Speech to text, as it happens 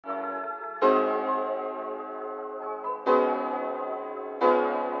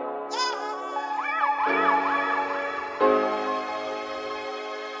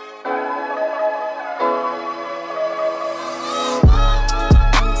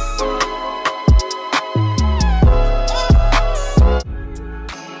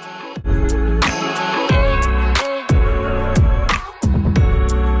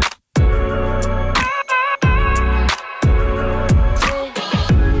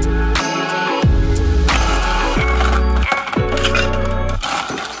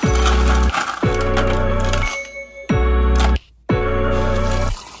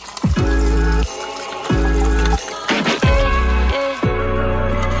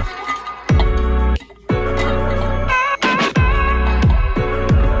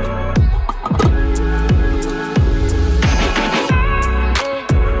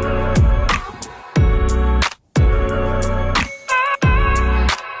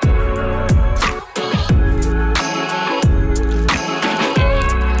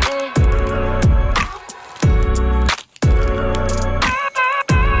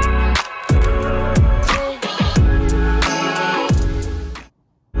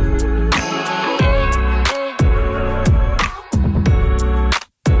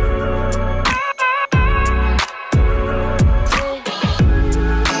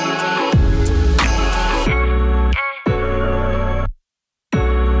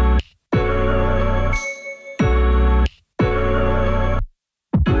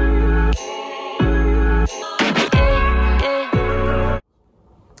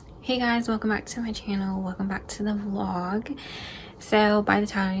Hey guys, welcome back to my channel. Welcome back to the vlog. So by the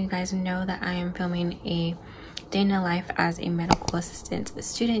time you guys know that I am filming a day in the life as a medical assistant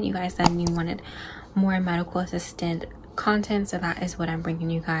student, you guys said you wanted more medical assistant content, so that is what I'm bringing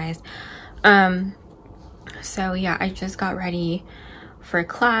you guys. So yeah, I just got ready for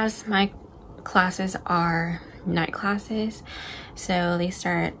class. My classes are night classes, so they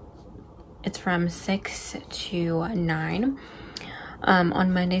start, it's from 6 to 9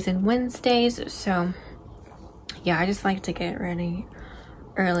 on Mondays and Wednesdays. So yeah, I just like to get ready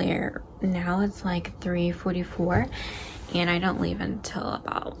earlier. Now it's like 3:44 and I don't leave until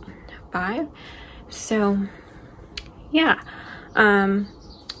about 5. So yeah,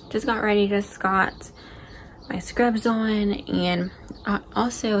 just got ready, just got my scrubs on, and I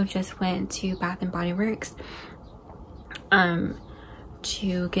also just went to Bath and Body Works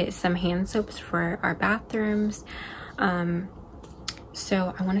to get some hand soaps for our bathrooms.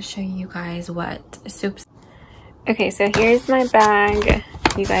 So I want to show you guys what soaps. Okay, so here's my bag.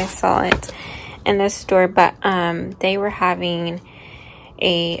 You guys saw it in the store, but they were having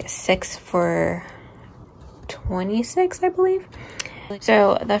a 6 for $26, I believe.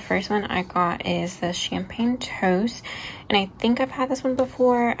 So the first one I got is the champagne toast, and I think I've had this one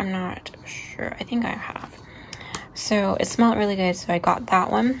before. I'm not sure. I think I have. So it smelled really good, so I got that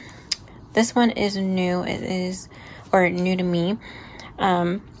one. This one is new. It is, or new to me.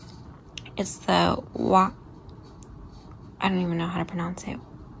 It's the I don't even know how to pronounce it.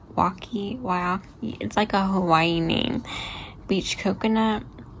 Waiaki. It's like a Hawaii name. Beach coconut.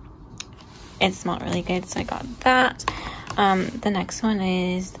 It smelled really good, so I got that. The next one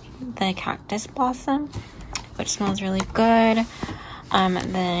is the cactus blossom, which smells really good.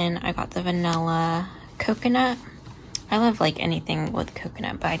 Then I got the vanilla coconut. I love like anything with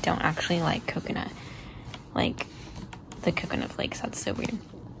coconut, but I don't actually like coconut, like the coconut flakes. That's so weird.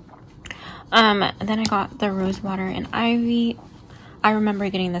 Then I got the rose water and ivy. I remember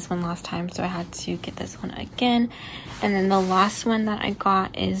getting this one last time, so I had to get this one again. And then the last one that I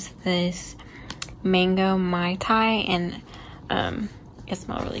got is this mango mai tai, and it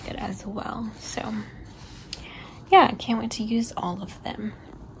smells really good as well. So yeah, I can't wait to use all of them.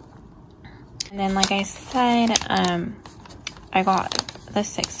 And then, like I said, I got the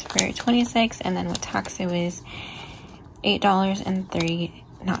 6 for $26, and then with tax it was not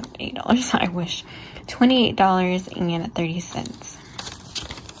 $8, I wish, $28.30.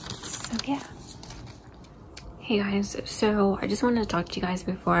 So yeah. Hey guys, so I just wanted to talk to you guys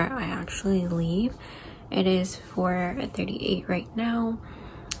before I actually leave. It is 4:38 right now,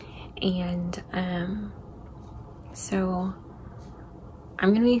 and so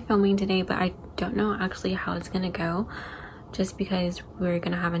I'm gonna be filming today, but I don't know actually how it's gonna go, just because we're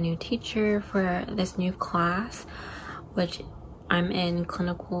gonna have a new teacher for this new class, which I'm in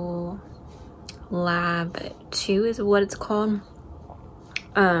clinical lab 2 is what it's called.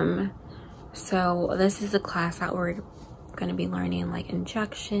 So this is a class that we're gonna be learning like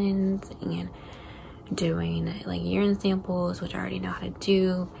injections and doing like urine samples, which I already know how to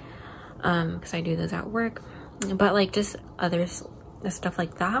do because I do those at work, but like just other stuff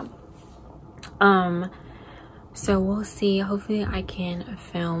like that. So we'll see. Hopefully I can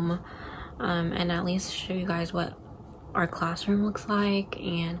film and at least show you guys what our classroom looks like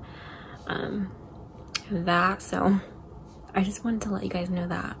and that. So I just wanted to let you guys know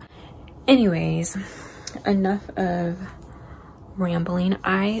that. Anyways, enough of rambling.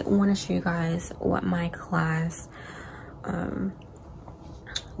 I want to show you guys what my class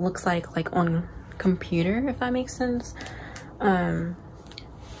looks like on computer, if that makes sense.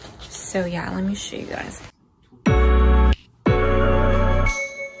 So yeah, let me show you guys.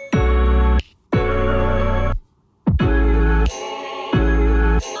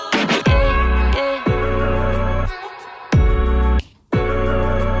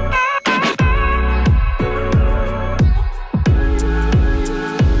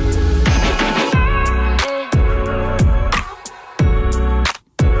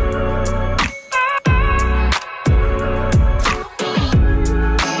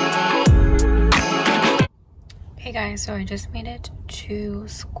 So I just made it to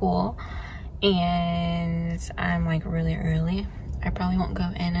school and I'm like really early. I probably won't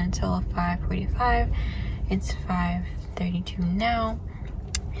go in until 5:45. It's 5:32 now,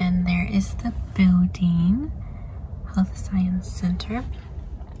 and there is the building, Health Science Center.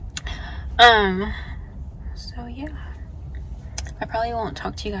 So yeah, I probably won't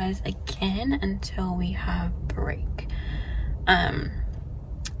talk to you guys again until we have break.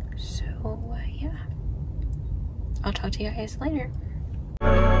 So yeah, I'll talk to you guys later.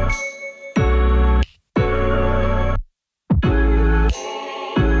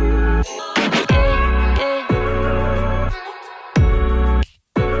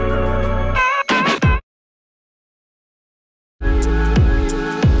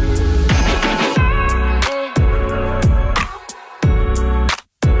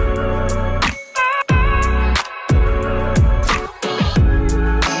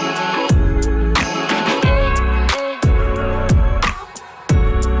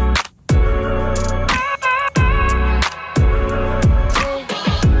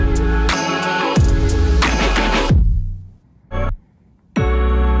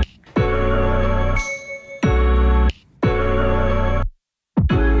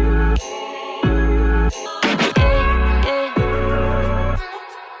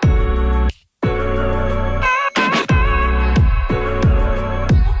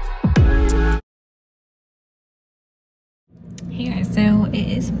 So it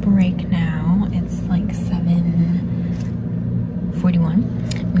is break now. It's like 7:41.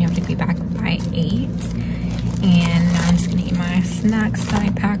 I'm gonna have to be back by 8. And now I'm just gonna eat my snacks that I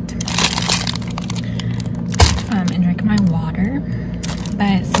packed. And drink my water.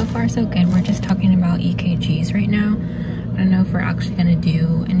 But so far so good. We're just talking about EKGs right now. I don't know if we're actually gonna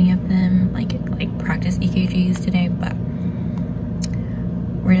do any of them, like practice EKGs today, but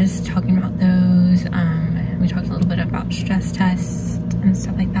we're just talking about those. We talked a little bit about stress tests and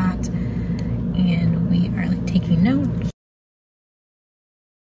stuff like that, and we are like taking notes.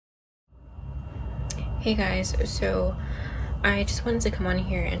 Hey guys, so I just wanted to come on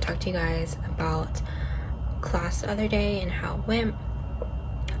here and talk to you guys about class the other day and how it went.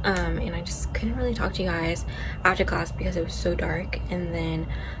 And I just couldn't really talk to you guys after class because it was so dark, and then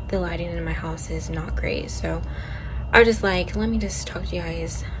the lighting in my house is not great. So I was just like, let me just talk to you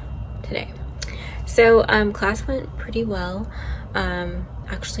guys today. So class went pretty well.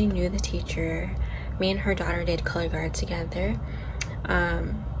 Actually knew the teacher. Me and her daughter did color guard together.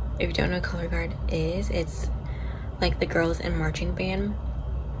 If you don't know what color guard is, it's like the girls in marching band,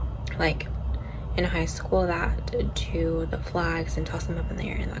 like in high school, that do the flags and toss them up in the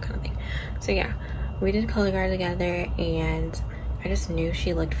air and that kind of thing. So yeah, we did color guard together, and I just knew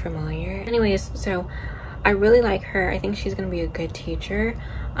she looked familiar. Anyways, so I really like her. I think she's gonna be a good teacher.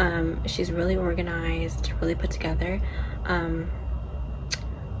 She's really organized, really put together.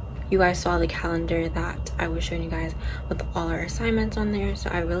 You guys saw the calendar that I was showing you guys with all our assignments on there, so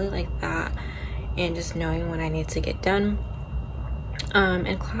I really like that, and just knowing what I need to get done.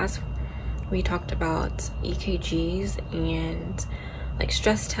 In class, we talked about EKGs and like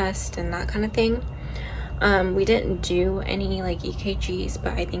stress tests and that kind of thing. We didn't do any like EKGs,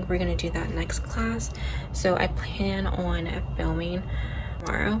 but I think we're gonna do that next class. So I plan on filming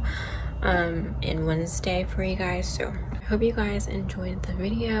tomorrow and Wednesday for you guys. So I hope you guys enjoyed the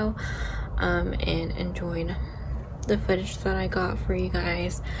video and enjoyed the footage that I got for you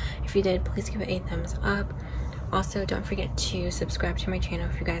guys. If you did, please give it a thumbs up. Also, don't forget to subscribe to my channel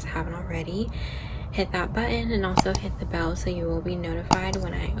if you guys haven't already. Hit that button and also hit the bell so you will be notified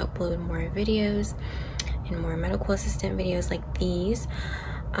when I upload more videos and more medical assistant videos like these.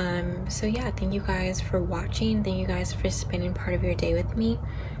 So yeah, thank you guys for watching. Thank you guys for spending part of your day with me,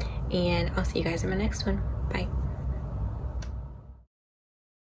 and I'll see you guys in my next one.